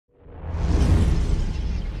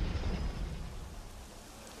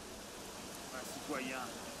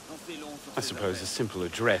I suppose a simple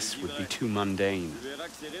address would be too mundane.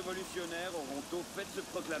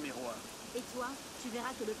 Et toi, tu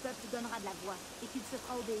verras que le peuple donnera de la voix et qu'il se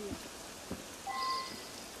fera obéir.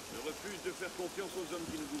 Je refuse de faire confiance aux hommes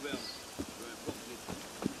qui nous gouvernent. Peu importe les temps.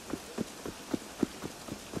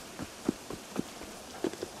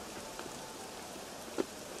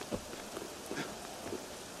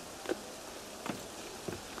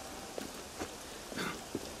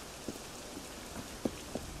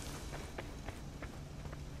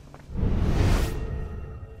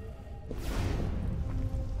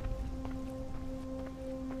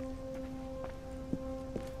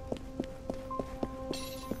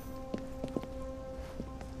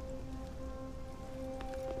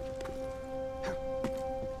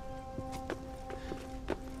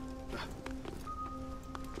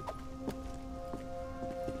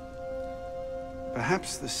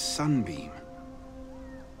 Perhaps the sunbeam.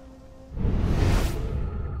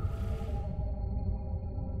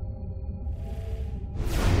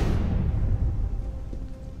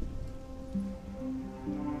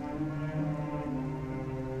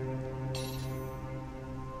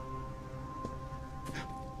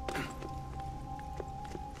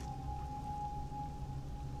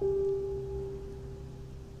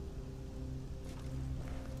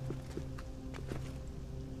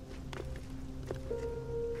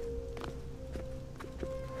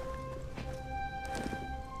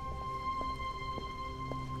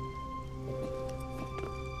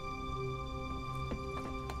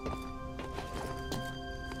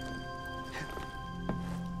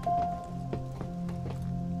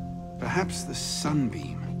 Perhaps the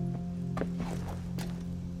sunbeam.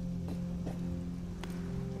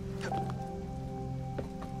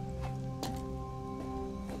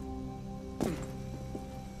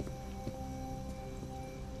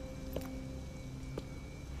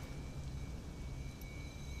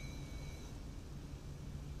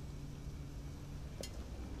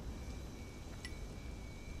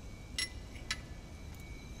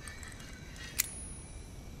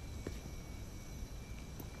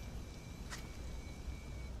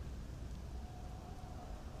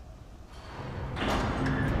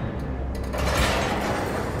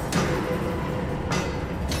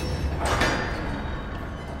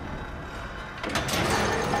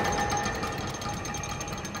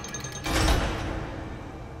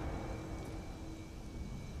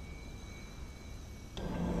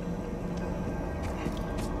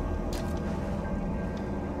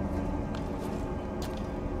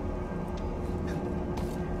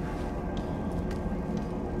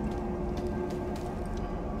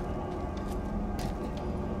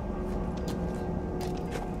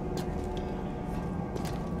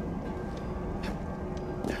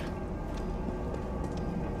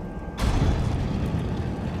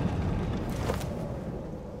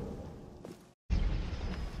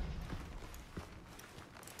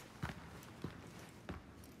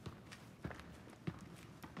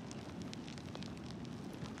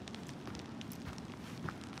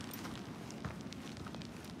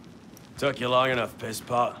 Took you long enough,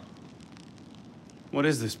 pisspot. What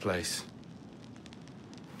is this place?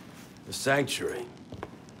 The Sanctuary.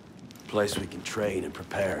 A place we can train and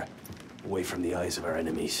prepare, away from the eyes of our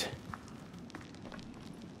enemies.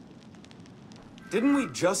 Didn't we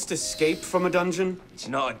just escape from a dungeon? It's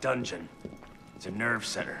not a dungeon. It's a nerve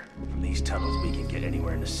center. From these tunnels, we can get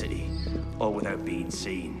anywhere in the city, all without being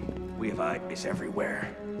seen. We have eyes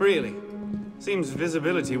everywhere. Really? Seems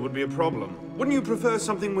visibility would be a problem. Wouldn't you prefer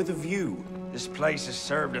something with a view? This place has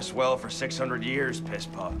served us well for 600 years,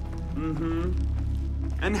 pisspot. Mm-hmm.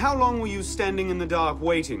 And how long were you standing in the dark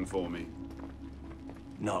waiting for me?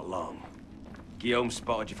 Not long. Guillaume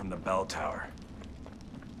spotted you from the bell tower.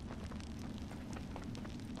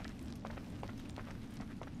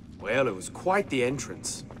 Well, it was quite the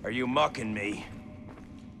entrance. Are you mocking me?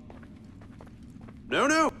 No,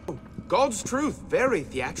 no. God's truth, very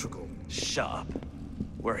theatrical. Shut up.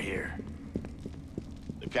 We're here.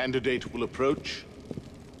 The candidate will approach.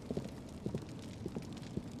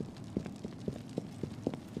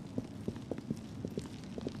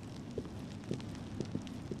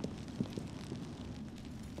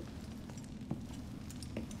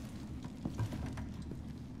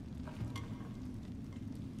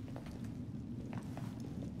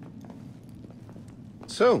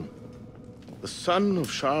 So, the son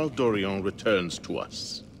of Charles Dorion returns to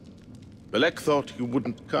us. Belek thought you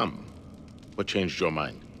wouldn't come. What changed your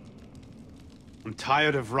mind? I'm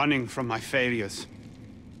tired of running from my failures.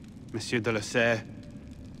 Monsieur de la Serre,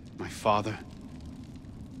 my father.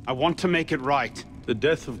 I want to make it right. The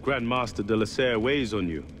death of Grand Master de la Serre weighs on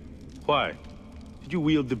you. Why? Did you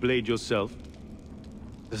wield the blade yourself?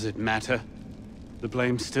 Does it matter? The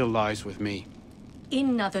blame still lies with me.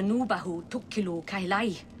 إن ذنوبه تكل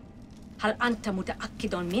كيلي. هل أنت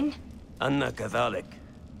متأكد منه؟ أنا كذلك.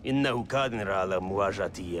 إنه قادر على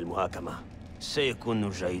مواجهة المحاكمة. سيكون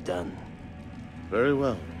جيدا. Very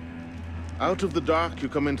well. Out of the dark you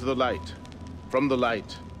come into the light. From the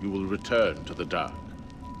light you will return to the dark.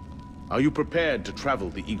 Are you prepared to travel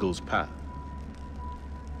the Eagle's path?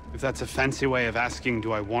 If that's a fancy way of asking,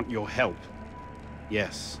 do I want your help?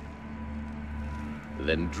 Yes.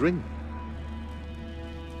 Then drink.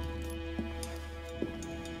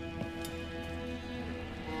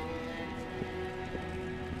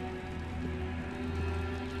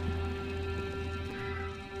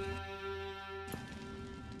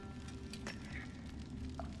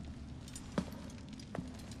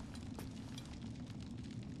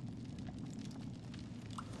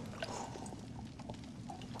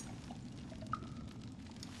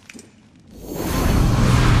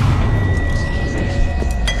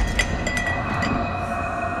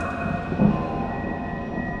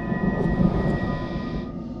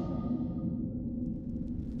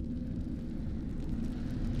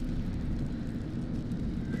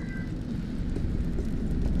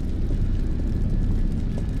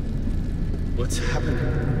 What's happening?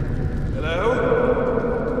 Hello?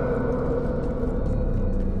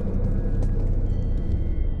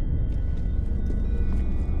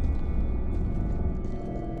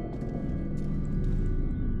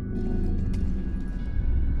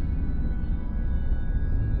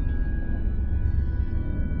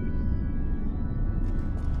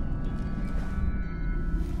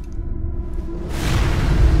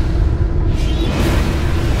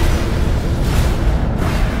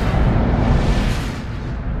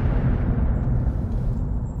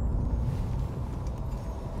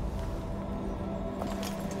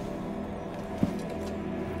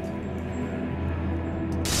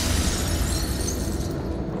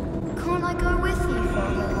 Can't I go with you,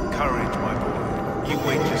 Father? Courage, my boy. You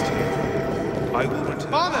wait just here. I will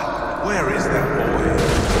return. Father! Where is that boy?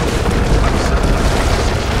 I'm certain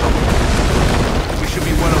we should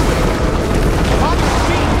be well away. Father,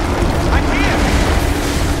 speak! I'm here!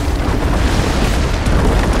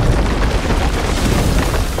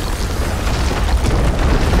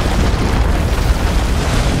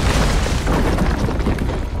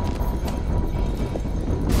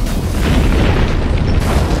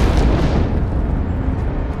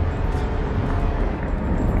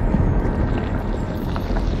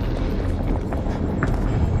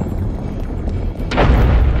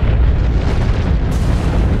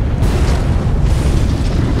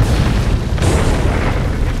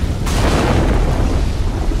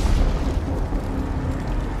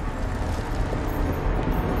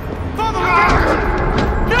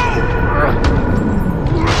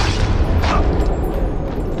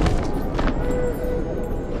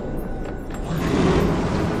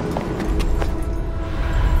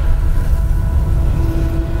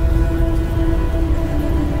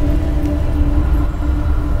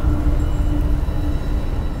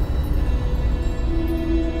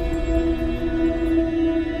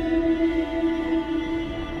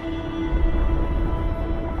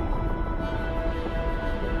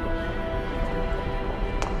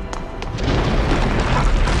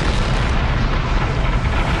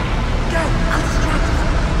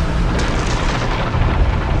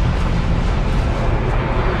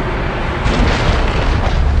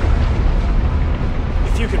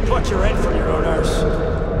 Put your head from your own arse.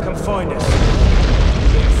 Come find us.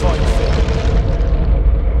 We'll find Phil.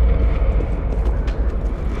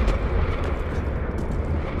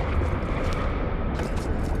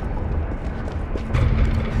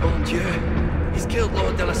 Mon Dieu, he's killed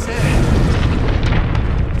Lord de la Serre.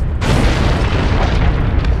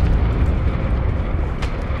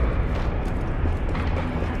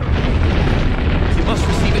 You must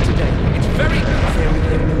receive it today. It's very good.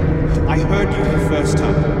 I heard you the first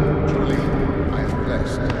time. Truly, I am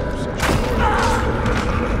blessed to have such a loyal.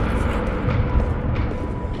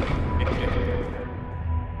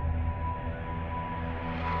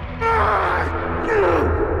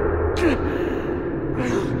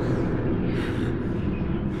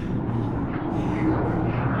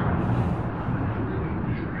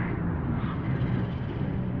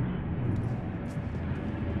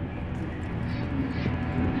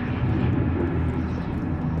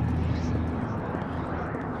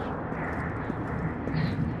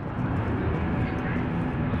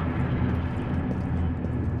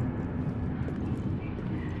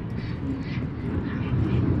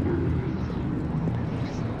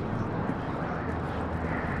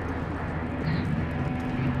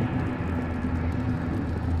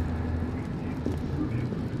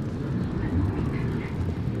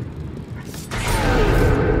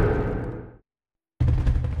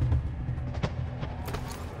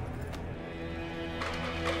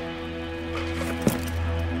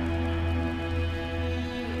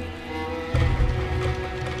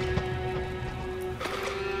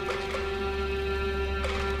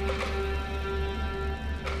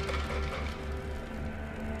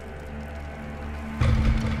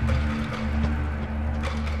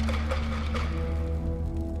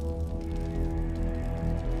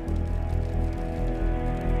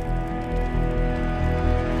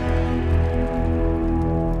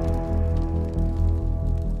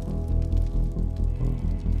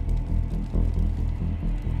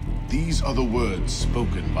 These are the words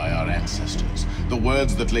spoken by our ancestors, the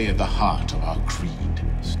words that lay at the heart of our creed.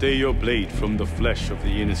 Stay your blade from the flesh of the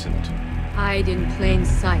innocent. Hide in plain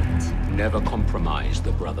sight. Never compromise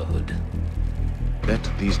the Brotherhood. Let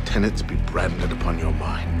these tenets be branded upon your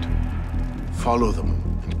mind. Follow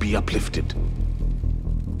them and be uplifted.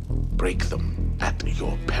 Break them at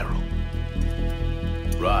your peril.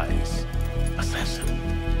 Rise, assassin.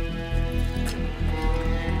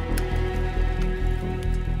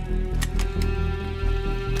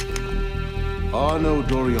 Arno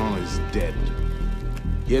Dorian is dead.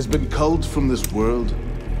 He has been culled from this world,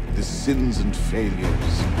 his sins and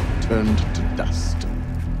failures turned to dust.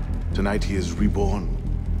 Tonight he is reborn,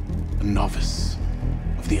 a novice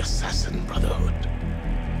of the Assassin Brotherhood.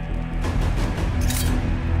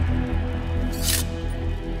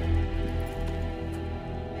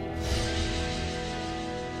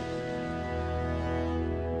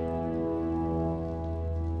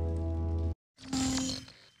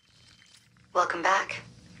 Welcome back.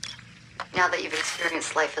 Now that you've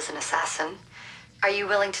experienced life as an assassin, are you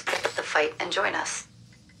willing to take up the fight and join us?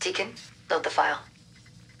 Deacon, load the file.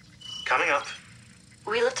 Coming up.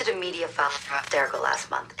 We lifted a media file from Abstergo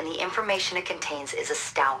last month, and the information it contains is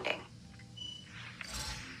astounding.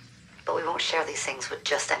 But we won't share these things with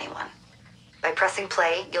just anyone. By pressing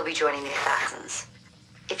play, you'll be joining the Assassins.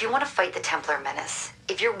 If you want to fight the Templar menace,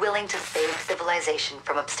 if you're willing to save civilization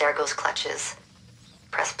from Abstergo's clutches,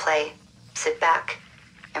 press play, sit back,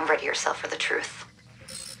 and ready yourself for the truth.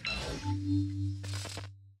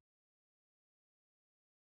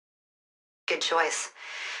 Good choice.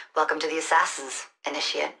 Welcome to the Assassins,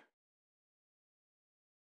 Initiate.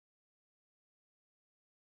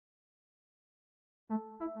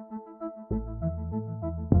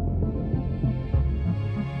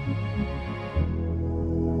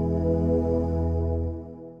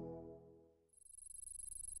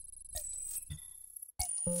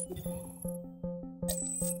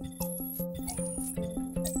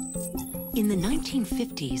 In the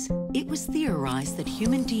 1950s, it was theorized that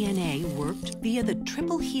human DNA worked via the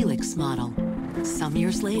triple helix model. Some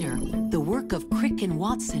years later, the work of Crick and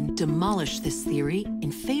Watson demolished this theory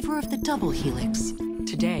in favor of the double helix.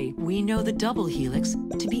 Today, we know the double helix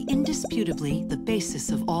to be indisputably the basis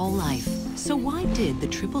of all life. So why did the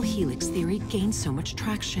triple helix theory gain so much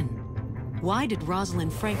traction? Why did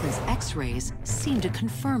Rosalind Franklin's X-rays seem to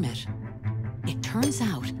confirm it? It turns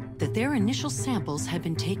out that their initial samples had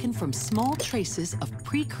been taken from small traces of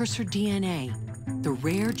precursor DNA, the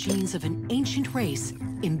rare genes of an ancient race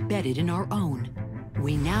embedded in our own.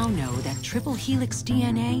 We now know that triple helix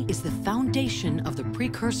DNA is the foundation of the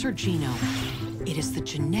precursor genome. It is the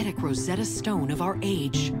genetic Rosetta Stone of our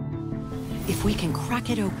age. If we can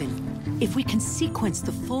crack it open, if we can sequence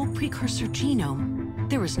the full precursor genome,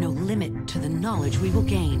 there is no limit to the knowledge we will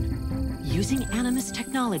gain. Using Animus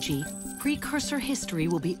technology, precursor history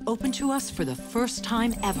will be open to us for the first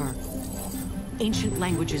time ever. Ancient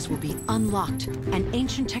languages will be unlocked, and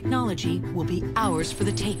ancient technology will be ours for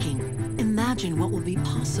the taking. Imagine what will be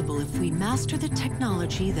possible if we master the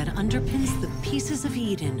technology that underpins the pieces of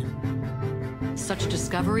Eden. Such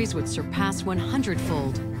discoveries would surpass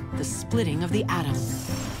 100-fold the splitting of the atom.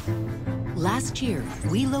 Last year,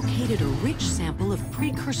 we located a rich sample of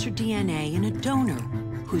precursor DNA in a donor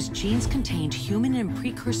whose genes contained human and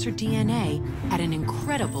precursor DNA at an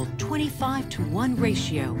incredible 25-to-1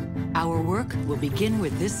 ratio. Our work will begin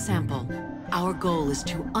with this sample. Our goal is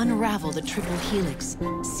to unravel the triple helix,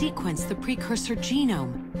 sequence the precursor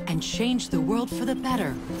genome, and change the world for the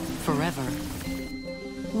better, forever.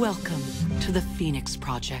 Welcome to the Phoenix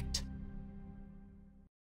Project.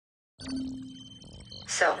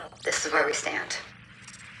 So, this is where we stand.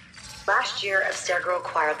 Last year, Abstergo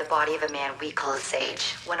acquired the body of a man we call a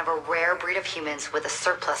Sage, one of a rare breed of humans with a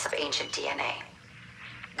surplus of ancient DNA.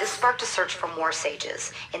 This sparked a search for more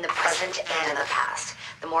Sages, in the present and in the past.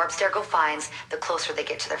 The more Abstergo finds, the closer they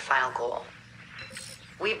get to their final goal.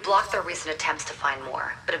 We blocked their recent attempts to find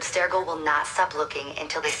more, but Abstergo will not stop looking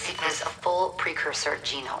until they sequence a full precursor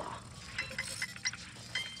genome.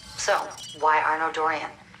 So, why Arno Dorian?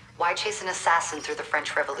 Why chase an assassin through the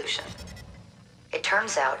French Revolution? It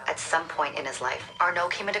turns out, at some point in his life, Arno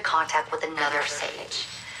came into contact with another Sage.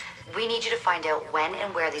 We need you to find out when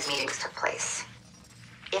and where these meetings took place.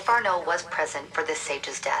 If Arno was present for this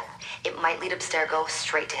Sage's death, it might lead Abstergo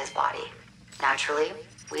straight to his body. Naturally,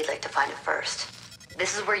 we'd like to find it first.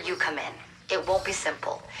 This is where you come in. It won't be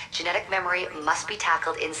simple. Genetic memory must be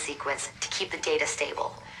tackled in sequence to keep the data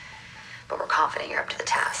stable. But we're confident you're up to the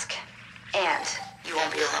task. And you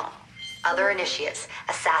won't be alone. Other initiates,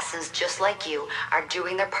 assassins just like you, are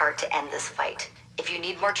doing their part to end this fight. If you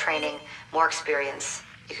need more training, more experience,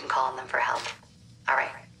 You can call on them for help. All right.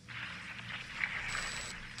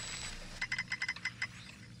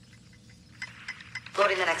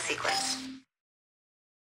 Loading the next sequence.